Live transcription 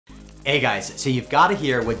Hey guys, so you've got to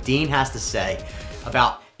hear what Dean has to say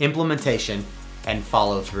about implementation and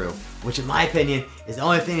follow through, which in my opinion is the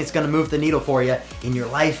only thing that's going to move the needle for you in your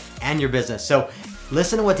life and your business. So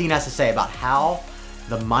listen to what Dean has to say about how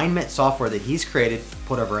the Mindmint software that he's created,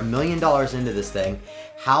 put over $1 million into this thing,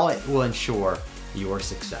 how it will ensure your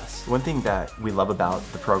success. One thing that we love about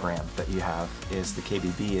the program that you have is the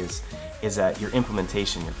KBB is that your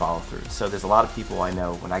implementation, your follow through. So there's a lot of people I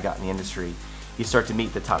know when I got in the industry, you start to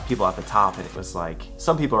meet the top people at the top, and it was like,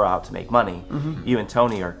 some people are out to make money. You and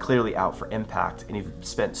Tony are clearly out for impact, and you've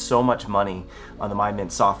spent so much money on the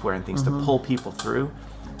Mindmint software and things to pull people through.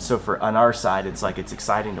 So on our side, it's like, it's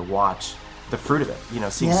exciting to watch the fruit of it. You know,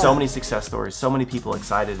 seeing so many success stories, so many people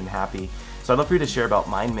excited and happy. So I'd love for you to share about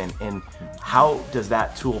Mindmint and how does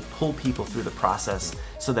that tool pull people through the process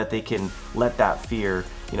so that they can let that fear,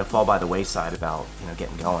 you know, fall by the wayside about, you know,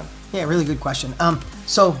 getting going. Yeah, really good question.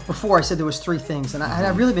 So before I said there was 3 things, and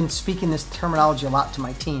I've really been speaking this terminology a lot to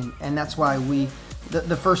my team, and that's why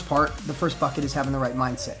the first bucket is having the right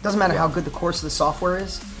mindset. It doesn't matter how good the course of the software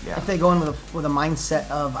is. If they go in with a mindset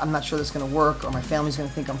of, I'm not sure this is going to work, or my family's going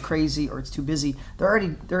to think I'm crazy, or it's too busy, they're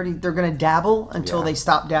going to dabble until they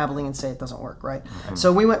stop dabbling and say it doesn't work, right?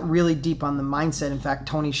 So we went really deep on the mindset. In fact,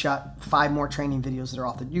 Tony shot 5 more training videos that are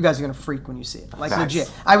authored. You guys are going to freak when you see it, like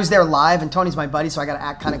legit. I was there live, and Tony's my buddy, so I got to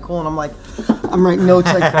act kind of cool, and I'm like, I'm writing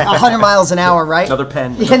notes like 100 miles an hour, right? Another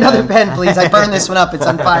pen. Yeah, another pen, please. I burned this one up. It's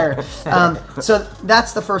on fire. So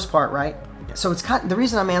that's the first part, right? So it's kind of, the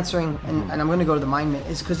reason I'm answering, and I'm going to go to the Mindmint,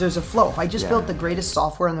 is because there's a flow. If I just built the greatest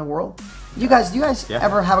software in the world, do you guys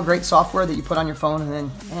ever have a great software that you put on your phone and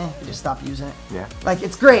then you just stop using it? Yeah. Like,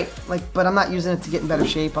 it's great, but I'm not using it to get in better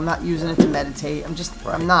shape. I'm not using it to meditate.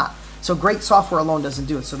 I'm not. So great software alone doesn't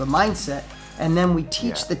do it. So the mindset, and then we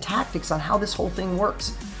teach the tactics on how this whole thing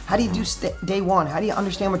works. How do you do day one? How do you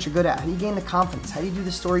understand what you're good at? How do you gain the confidence? How do you do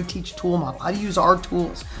the story teach tool model? How do you use our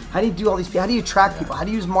tools? How do you do all these? How do you attract people? How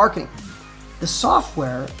do you use marketing? The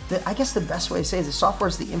software, I guess the best way to say it is the software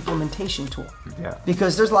is the implementation tool. Yeah.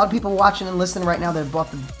 Because there's a lot of people watching and listening right now that have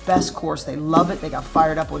bought the best course. They love it. They got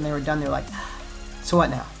fired up when they were done. They're like, so what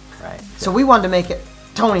now? Right. So we wanted to make it,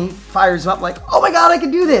 Tony fires them up like, oh my God, I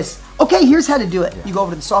can do this. Okay, here's how to do it. You go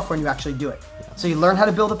over to the software and you actually do it. So you learn how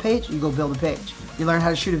to build a page, you go build a page. You learn how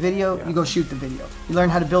to shoot a video, you go shoot the video. You learn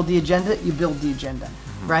how to build the agenda, you build the agenda,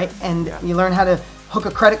 right? And you learn how to hook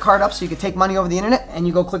a credit card up so you can take money over the internet, and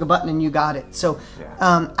you go click a button and you got it. So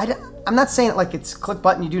I'm not saying it like it's click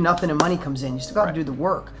button, you do nothing and money comes in. You still got to do the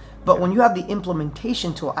work. But when you have the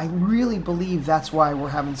implementation tool, I really believe that's why we're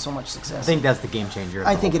having so much success. I think that's the game changer of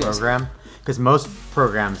I the think whole it is. program. Because most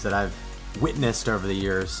programs that I've witnessed over the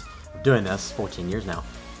years of doing this, 14 years now,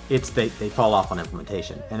 they fall off on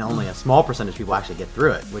implementation, and only a small percentage of people actually get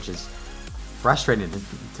through it, which is frustrating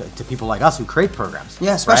to people like us who create programs.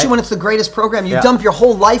 Yeah, especially when it's the greatest program. You dump your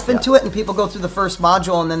whole life into it, and people go through the first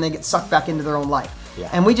module, and then they get sucked back into their own life. Yeah.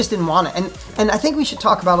 And we just didn't want it. And I think we should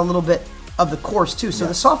talk about a little bit of the course too. So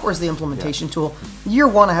the software is the implementation tool. Year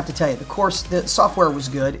one, I have to tell you, the software was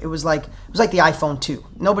good. It was like the iPhone 2.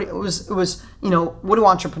 It was you know, what do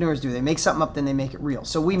entrepreneurs do? They make something up, then they make it real.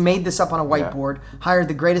 So we made this up on a whiteboard, hired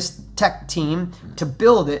the greatest tech team to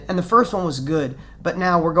build it, and the first one was good. But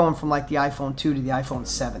now we're going from like the iPhone 2 to the iPhone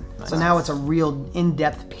 7. Nice. So now it's a real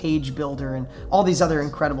in-depth page builder and all these other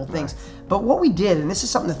incredible things. But what we did, and this is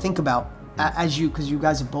something to think about because you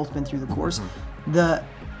guys have both been through the course,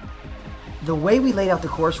 the way we laid out the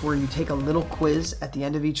course, where you take a little quiz at the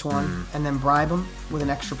end of each one and then bribe them with an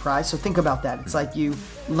extra prize. So think about that. It's like you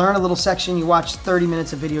learn a little section, you watch 30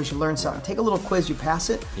 minutes of videos, you learn something. Take a little quiz, you pass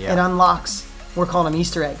it, it unlocks, we're calling them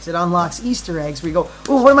Easter eggs. It unlocks Easter eggs where you go,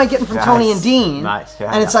 oh, what am I getting from Tony and Dean? Nice. Yeah,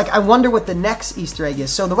 and it's like, I wonder what the next Easter egg is.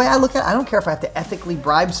 So the way I look at it, I don't care if I have to ethically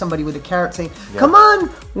bribe somebody with a carrot saying, come on,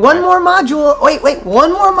 one more module. Wait,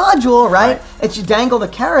 one more module, right? It's you dangle the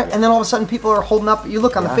carrot, and then all of a sudden people are holding up. You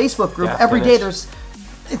look on the Facebook group, every day there's,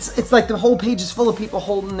 it's like the whole page is full of people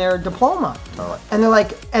holding their diploma. Totally. And they're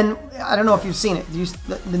like, and I don't know if you've seen it,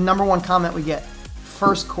 the number one comment we get,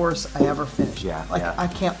 first course I ever finished. I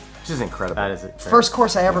can't. Which is incredible. That is it. First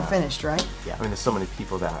course I ever finished, right? Yeah. I mean, there's so many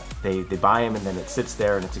people that they buy them, and then it sits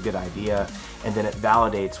there, and it's a good idea, and then it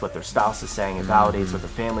validates what their spouse is saying, it validates what their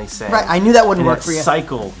family's saying. Right. I knew that wouldn't work for you. The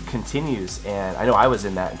cycle continues, and I know I was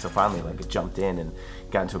in that until finally, like, it jumped in and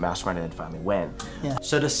got into a mastermind, and then finally went. Yeah.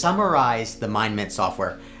 So to summarize the Mindmint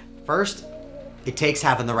software, first, it takes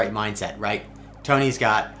having the right mindset, right? Tony's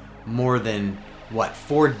got more than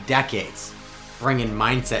 4 decades bringing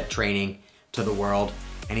mindset training to the world.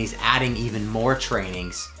 And he's adding even more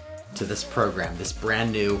trainings to this program, this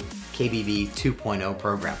brand new KBB 2.0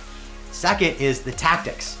 program. Second is the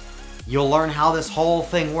tactics. you'll learn how this whole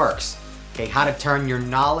thing works. Okay, how to turn your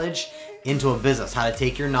knowledge into a business, how to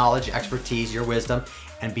take your knowledge, expertise, your wisdom,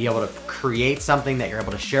 and be able to create something that you're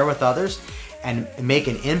able to share with others and make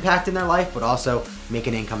an impact in their life, but also make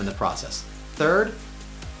an income in the process. Third,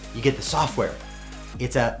 you get the software.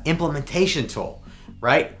 It's an implementation tool,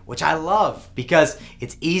 right? Which I love because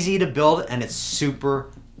it's easy to build and it's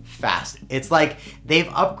super fast. It's like they've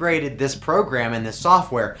upgraded this program and this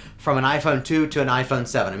software from an iPhone 2 to an iPhone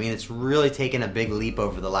 7. I mean, it's really taken a big leap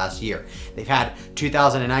over the last year. They've had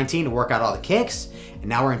 2019 to work out all the kinks, and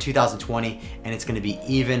now we're in 2020, and it's going to be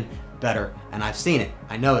even better. And I've seen it.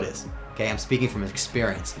 I know it is. Okay, I'm speaking from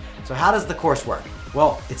experience. So how does the course work?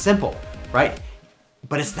 Well, it's simple, right?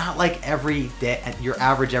 But it's not like your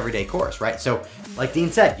average everyday course, right? So like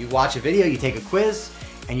Dean said, you watch a video, you take a quiz,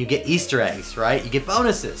 and you get Easter eggs, right? You get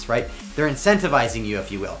bonuses, right? They're incentivizing you,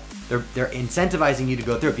 if you will. They're incentivizing you to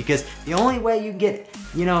go through it, because the only way you can get,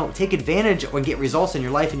 take advantage or get results in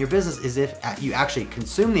your life and your business is if you actually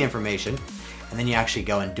consume the information and then you actually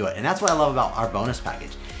go and do it. And that's what I love about our bonus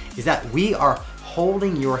package, is that we are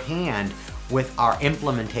holding your hand with our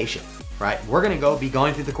implementation, right? We're gonna be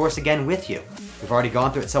going through the course again with you. We've already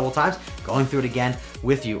gone through it several times, going through it again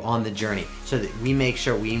with you on the journey so that we make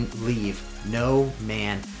sure we leave no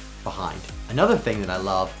man behind. Another thing that I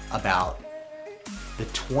love about the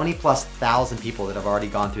 20,000+ people that have already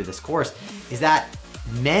gone through this course is that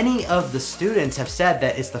many of the students have said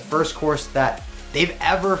that it's the first course that they've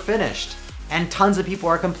ever finished, and tons of people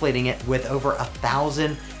are completing it with over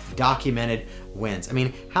 1,000 documented wins. I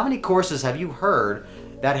mean, how many courses have you heard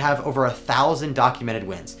that have over 1,000 documented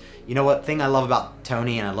wins? You know what thing I love about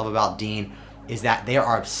Tony and I love about Dean is that they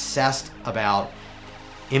are obsessed about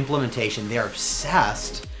implementation. They're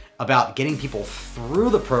obsessed about getting people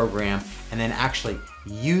through the program and then actually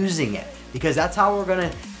using it, because that's how we're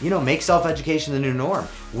gonna, make self-education the new norm.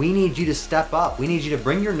 We need you to step up. We need you to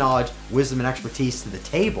bring your knowledge, wisdom, and expertise to the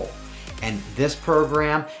table. And this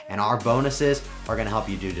program and our bonuses are gonna help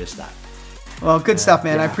you do just that. Well, good stuff,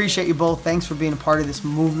 man. I appreciate you both. Thanks for being a part of this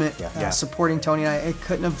movement, supporting Tony and I. It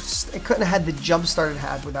couldn't have had the jump start it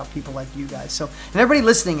had without people like you guys. So, and everybody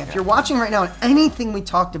listening, if you're watching right now and anything we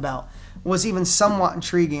talked about was even somewhat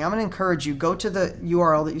intriguing, I'm going to encourage you, go to the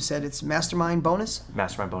URL that you said. It's Mastermind Bonus?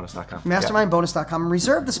 Mastermindbonus.com. Mastermindbonus.com.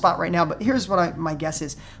 Reserve the spot right now, but here's what my guess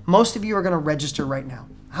is. Most of you are going to register right now.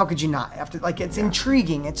 How could you not? It's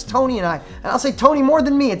intriguing. It's Tony and I. And I'll say Tony more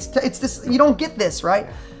than me. It's this. You don't get this, right?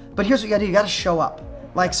 But here's what you gotta do, you gotta show up.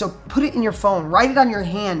 So put it in your phone, write it on your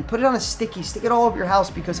hand, put it on a sticky, stick it all over your house,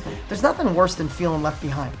 because there's nothing worse than feeling left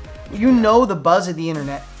behind. The buzz of the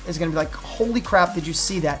internet is gonna be like, holy crap, did you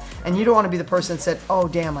see that? And you don't wanna be the person that said, oh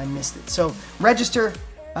damn, I missed it. So register,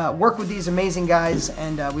 work with these amazing guys,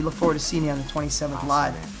 and we look forward to seeing you on the 27th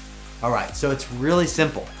live. All right, so it's really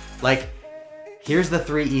simple. Here's the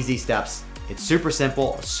 3 easy steps. It's super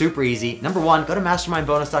simple, super easy. Number 1, go to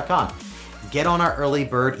mastermindbonus.com. Get on our early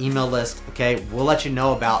bird email list, okay? We'll let you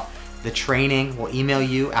know about the training. We'll email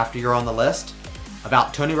you after you're on the list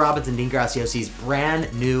about Tony Robbins and Dean Graziosi's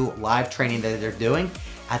brand new live training that they're doing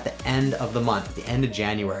at the end of the month, at the end of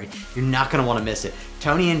January. You're not gonna wanna miss it.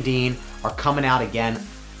 Tony and Dean are coming out again.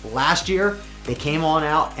 Last year, they came on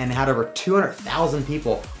out and had over 200,000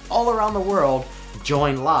 people all around the world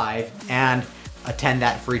join live and attend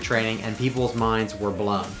that free training, and people's minds were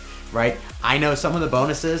blown, right? I know some of the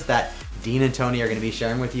bonuses that Dean and Tony are gonna be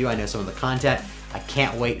sharing with you. I know some of the content. I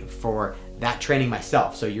can't wait for that training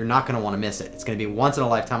myself, so you're not gonna wanna miss it. It's gonna be a once in a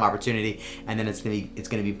lifetime opportunity, and then it's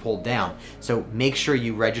gonna be pulled down. So make sure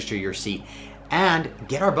you register your seat and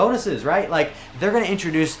get our bonuses, right? They're gonna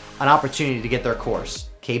introduce an opportunity to get their course,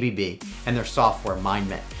 KBB, and their software,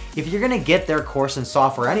 Mindmint. If you're gonna get their course and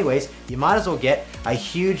software anyways, you might as well get a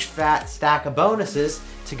huge fat stack of bonuses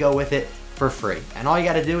to go with it for free. And all you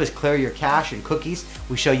gotta do is clear your cache and cookies.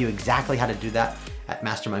 We show you exactly how to do that at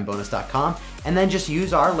mastermindbonus.com, and then just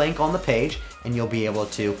use our link on the page and you'll be able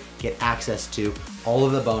to get access to all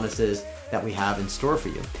of the bonuses that we have in store for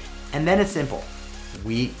you. And then it's simple.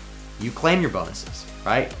 You claim your bonuses,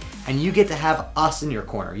 right? And you get to have us in your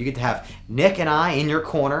corner. You get to have Nick and I in your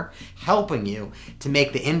corner helping you to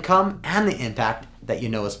make the income and the impact that you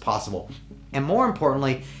know is possible. And more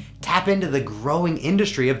importantly, tap into the growing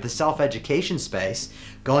industry of the self-education space,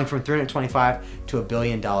 going from $325 to $1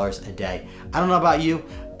 billion a day. I don't know about you,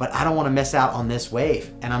 but I don't want to miss out on this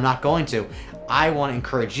wave, and I'm not going to. I want to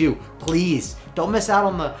encourage you, please don't miss out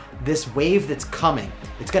on this wave that's coming.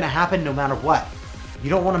 It's going to happen no matter what.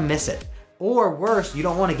 You don't want to miss it. Or worse, you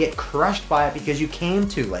don't want to get crushed by it because you came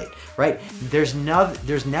too late, right? There's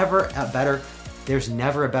never a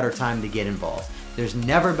better time to get involved. There's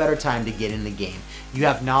never a better time to get in the game. You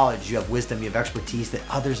have knowledge, you have wisdom, you have expertise that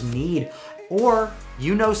others need, or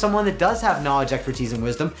you know someone that does have knowledge, expertise, and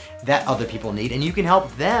wisdom that other people need, and you can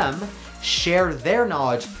help them share their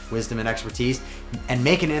knowledge, wisdom, and expertise and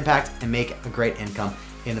make an impact and make a great income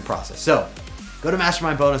in the process. So go to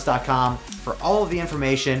mastermindbonus.com for all of the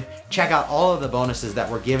information, check out all of the bonuses that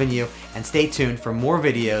we're giving you, and stay tuned for more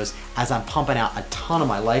videos as I'm pumping out a ton of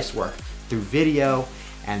my life's work through video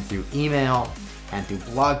and through email and through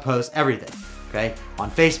blog posts, everything, okay?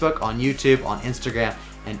 On Facebook, on YouTube, on Instagram,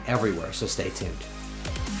 and everywhere, so stay tuned.